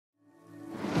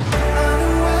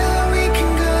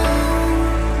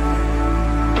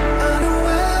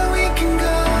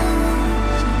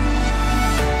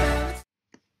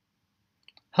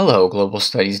Hello, Global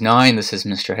Studies 9. This is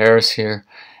Mr. Harris here,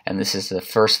 and this is the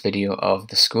first video of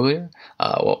the school year.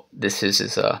 This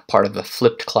is a part of the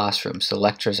flipped classroom, so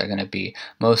lectures are going to be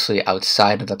mostly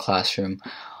outside of the classroom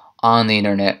on the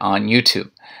internet, on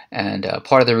YouTube. And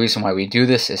part of the reason why we do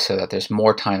this is so that there's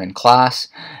more time in class,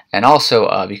 and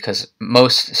also because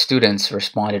most students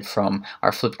responded from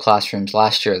our flipped classrooms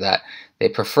last year that they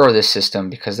prefer this system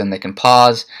because then they can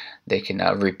pause, they can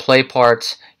replay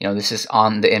parts. You know, this is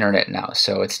on the internet now,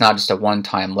 so it's not just a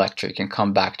one-time lecture. You can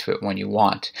come back to it when you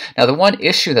want. Now, the one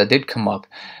issue that did come up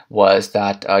was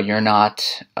that you're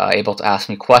not able to ask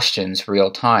me questions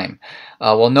real time.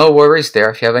 Well, no worries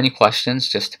there. If you have any questions,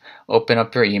 just open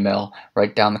up your email,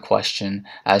 write down the question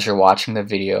as you're watching the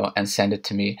video, and send it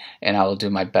to me, and I will do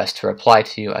my best to reply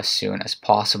to you as soon as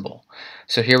possible.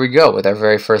 So here we go with our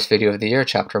very first video of the year,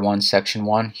 Chapter 1, Section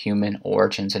 1, Human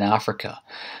Origins in Africa.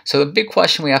 So the big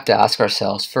question we have to ask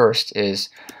ourselves first is,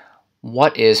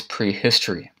 what is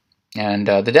prehistory? And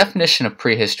the definition of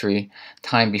prehistory,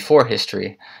 time before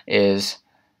history, is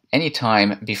any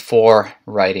time before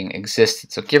writing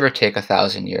existed. So give or take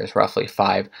 1,000 years, roughly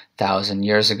 5,000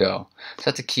 years ago. So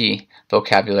that's a key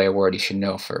vocabulary word you should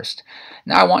know first.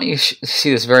 Now I want you to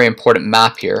see this very important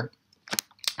map here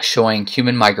showing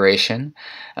human migration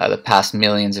the past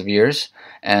millions of years.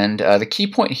 And the key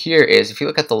point here is, if you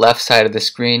look at the left side of the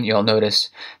screen, you'll notice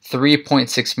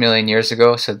 3.6 million years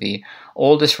ago. So the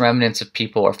oldest remnants of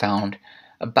people are found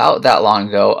about that long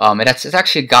ago. It's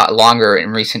actually got longer in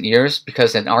recent years,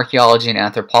 because in archaeology and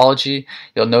anthropology,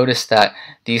 you'll notice that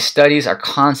these studies are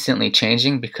constantly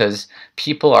changing because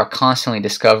people are constantly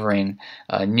discovering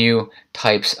new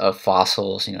types of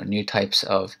fossils, new types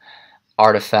of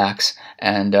artifacts.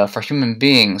 And for human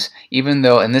beings, even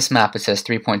though in this map it says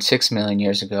 3.6 million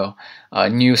years ago,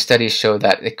 new studies show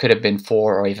that it could have been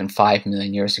 4 or even 5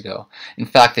 million years ago. In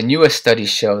fact, the newest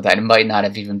studies show that it might not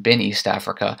have even been East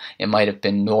Africa, it might have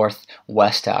been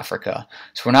Northwest Africa.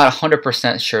 So we're not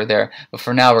 100% sure there, but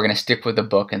for now we're going to stick with the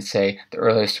book and say the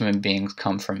earliest human beings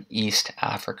come from East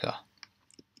Africa.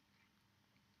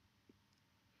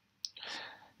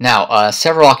 Now,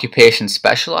 several occupations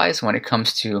specialize when it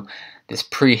comes to this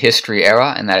prehistory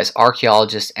era, and that is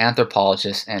archaeologists,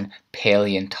 anthropologists, and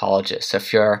paleontologists. So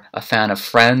if you're a fan of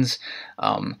Friends,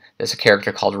 there's a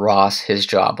character called Ross. His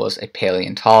job was a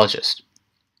paleontologist.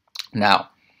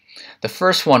 Now, the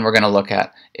first one we're going to look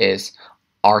at is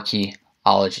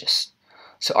archaeologists.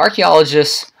 So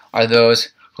archaeologists are those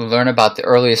who learn about the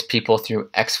earliest people through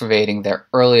excavating their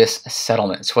earliest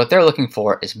settlements. What they're looking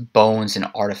for is bones and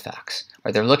artifacts,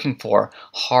 or they're looking for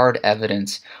hard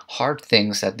evidence, hard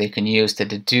things that they can use to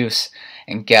deduce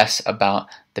and guess about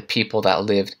the people that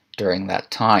lived during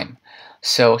that time.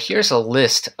 So here's a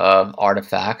list of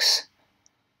artifacts,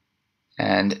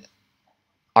 and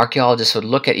archaeologists would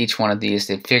look at each one of these.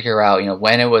 They'd figure out,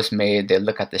 when it was made. They'd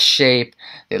look at the shape.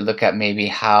 They'd look at maybe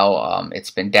how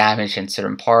it's been damaged in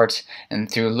certain parts.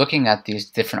 And through looking at these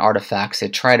different artifacts,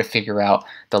 they'd try to figure out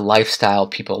the lifestyle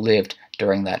people lived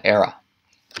during that era.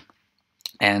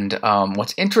 And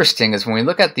what's interesting is when we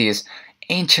look at these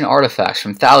ancient artifacts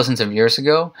from thousands of years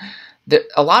ago,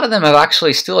 a lot of them have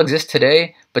actually still exist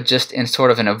today, but just in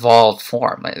sort of an evolved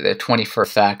form. They're 21st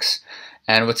artifacts.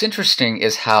 And what's interesting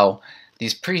is how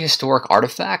these prehistoric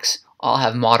artifacts all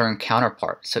have modern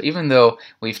counterparts. So even though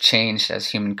we've changed as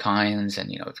humankind,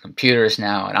 and with computers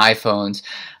now and iPhones,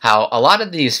 how a lot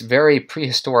of these very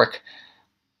prehistoric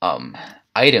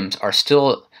items are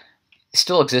still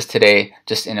exist today,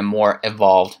 just in a more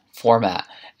evolved format.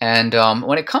 And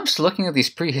when it comes to looking at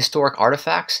these prehistoric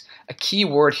artifacts, a key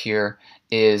word here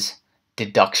is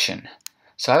deduction.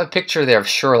 So I have a picture there of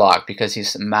Sherlock because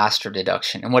he's a master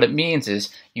deduction. And what it means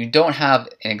is you don't have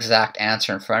an exact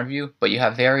answer in front of you, but you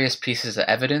have various pieces of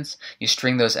evidence. You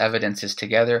string those evidences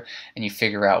together and you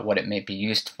figure out what it may be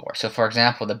used for. So for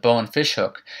example, the bone fish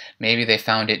hook, maybe they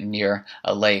found it near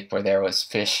a lake where there was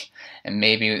fish, and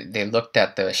maybe they looked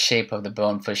at the shape of the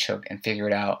bone fish hook and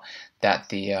figured out that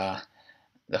the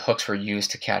hooks were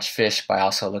used to catch fish by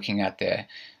also looking at the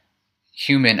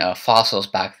human fossils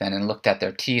back then and looked at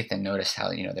their teeth and noticed how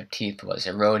their teeth was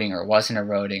eroding or wasn't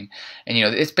eroding. And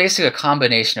it's basically a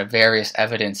combination of various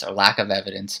evidence or lack of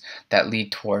evidence that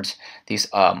lead towards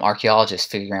these archaeologists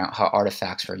figuring out how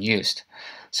artifacts were used.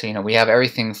 So we have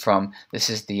everything from, this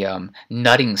is the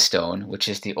nutting stone, which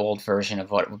is the old version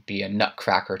of what would be a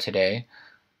nutcracker today.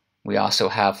 We also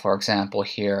have, for example,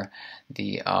 here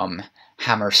the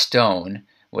hammerstone,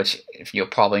 which, if you'll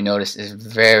probably notice, is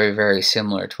very, very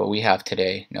similar to what we have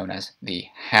today, known as the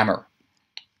hammer.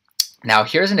 Now,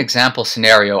 here's an example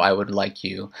scenario I would like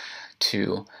you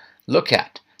to look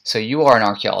at. So you are an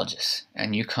archaeologist,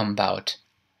 and you come about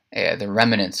the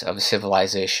remnants of a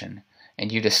civilization,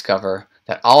 and you discover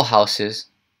that all houses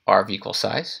are of equal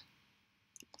size,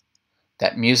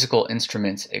 that musical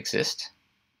instruments exist,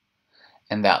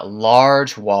 and that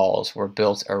large walls were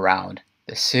built around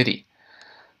the city.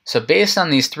 So based on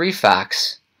these three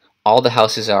facts, all the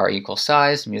houses are equal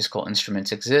size, musical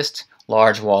instruments exist,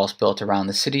 large walls built around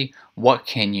the city, what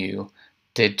can you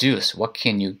deduce? What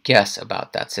can you guess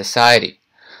about that society?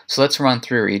 So let's run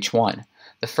through each one.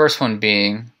 The first one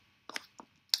being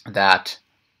that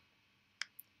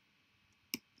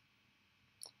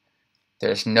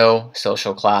there's no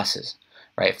social classes.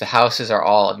 Right? If the houses are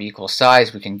all of equal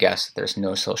size, we can guess that there's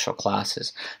no social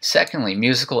classes. Secondly,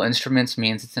 musical instruments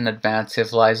means it's an advanced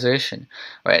civilization.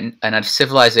 Right? And a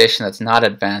civilization that's not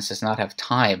advanced does not have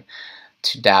time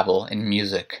to dabble in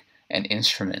music and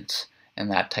instruments and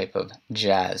that type of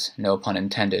jazz, no pun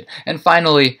intended. And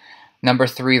finally, number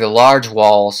three, the large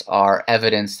walls are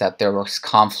evidence that there was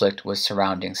conflict with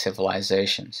surrounding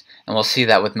civilizations. And we'll see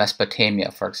that with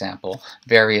Mesopotamia, for example.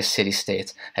 Various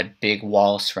city-states had big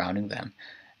walls surrounding them.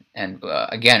 And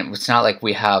again, it's not like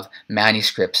we have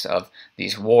manuscripts of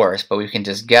these wars, but we can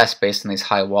just guess based on these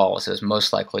high walls it was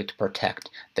most likely to protect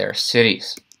their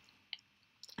cities.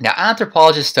 Now,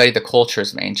 anthropologists study the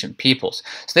cultures of ancient peoples,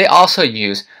 so they also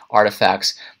use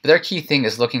artifacts, but their key thing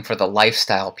is looking for the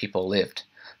lifestyle people lived.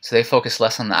 So they focus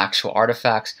less on the actual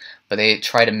artifacts, but they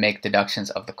try to make deductions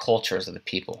of the cultures of the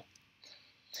people.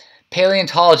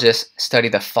 Paleontologists study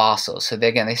the fossils. So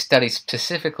they study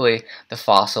specifically the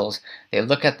fossils. They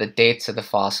look at the dates of the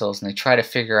fossils and they try to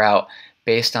figure out,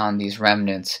 based on these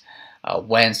remnants,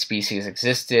 when species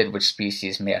existed, which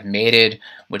species may have mated,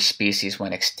 which species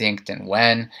went extinct and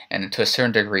when, and to a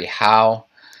certain degree how.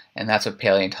 And that's what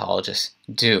paleontologists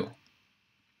do.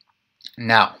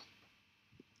 Now,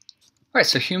 alright,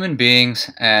 so human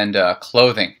beings and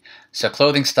clothing. So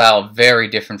clothing style very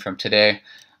different from today.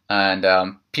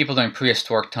 And people during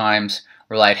prehistoric times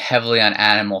relied heavily on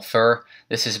animal fur.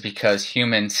 This is because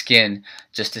human skin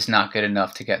just is not good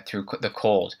enough to get through the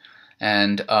cold.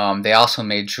 And they also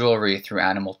made jewelry through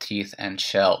animal teeth and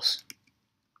shells.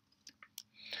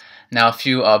 Now, a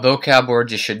few vocab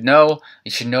words you should know.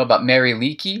 You should know about Mary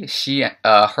Leakey.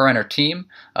 Her and her team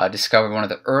discovered one of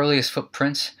the earliest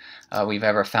footprints we've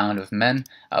ever found of men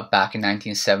back in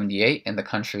 1978 in the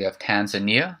country of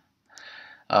Tanzania.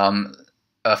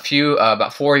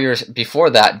 About 4 years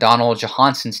before that, Donald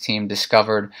Johansson's team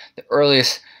discovered the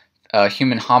earliest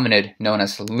human hominid known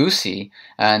as Lucy.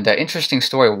 And the interesting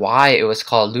story why it was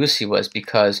called Lucy was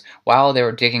because while they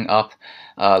were digging up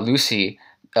Lucy,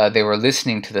 they were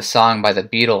listening to the song by the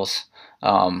Beatles.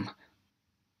 It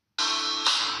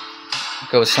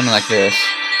goes something like this.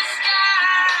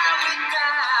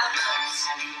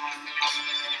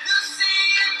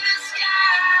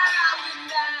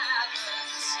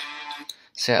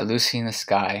 So yeah, Lucy in the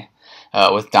Sky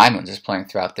with Diamonds is playing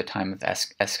throughout the time of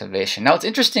excavation. Now what's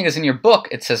interesting is in your book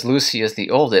it says Lucy is the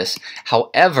oldest.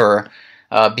 However,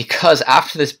 because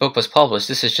after this book was published,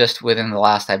 this is just within the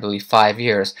last, I believe, 5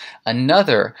 years,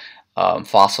 another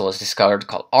fossil was discovered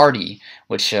called Ardi,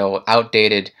 which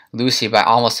outdated Lucy by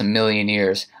almost 1 million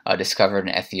years, discovered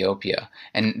in Ethiopia.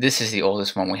 And this is the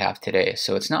oldest one we have today.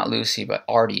 So it's not Lucy, but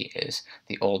Ardi is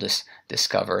the oldest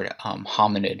discovered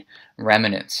hominid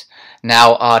remnants.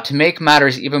 Now, to make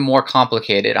matters even more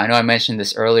complicated, I know I mentioned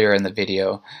this earlier in the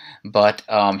video, but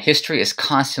history is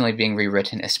constantly being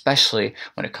rewritten, especially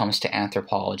when it comes to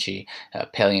anthropology,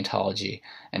 paleontology,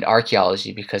 and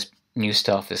archaeology, because new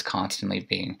stuff is constantly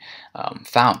being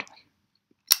found.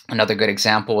 Another good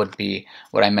example would be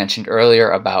what I mentioned earlier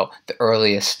about the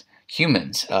earliest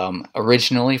humans.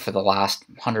 Originally, for the last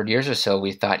 100 years or so,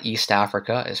 we thought East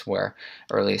Africa is where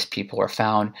earliest people were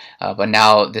found, but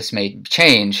now this may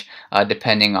change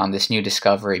depending on this new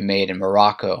discovery made in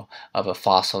Morocco of a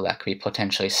fossil that could be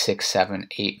potentially 6, 7,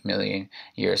 8 million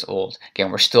years old.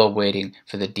 Again, we're still waiting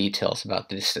for the details about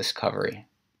this discovery.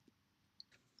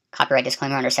 Copyright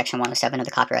disclaimer under Section 107 of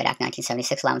the Copyright Act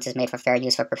 1976. Allowance is made for fair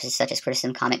use for purposes such as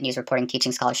criticism, comment, news reporting,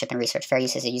 teaching, scholarship, and research. Fair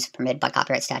use is a use permitted by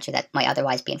copyright statute that might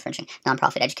otherwise be infringing.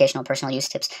 Non-profit, educational, personal use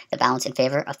tips the balance in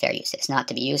favor of fair use. It is not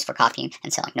to be used for copying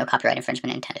and selling. No copyright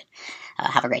infringement intended.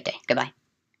 Have a great day. Goodbye.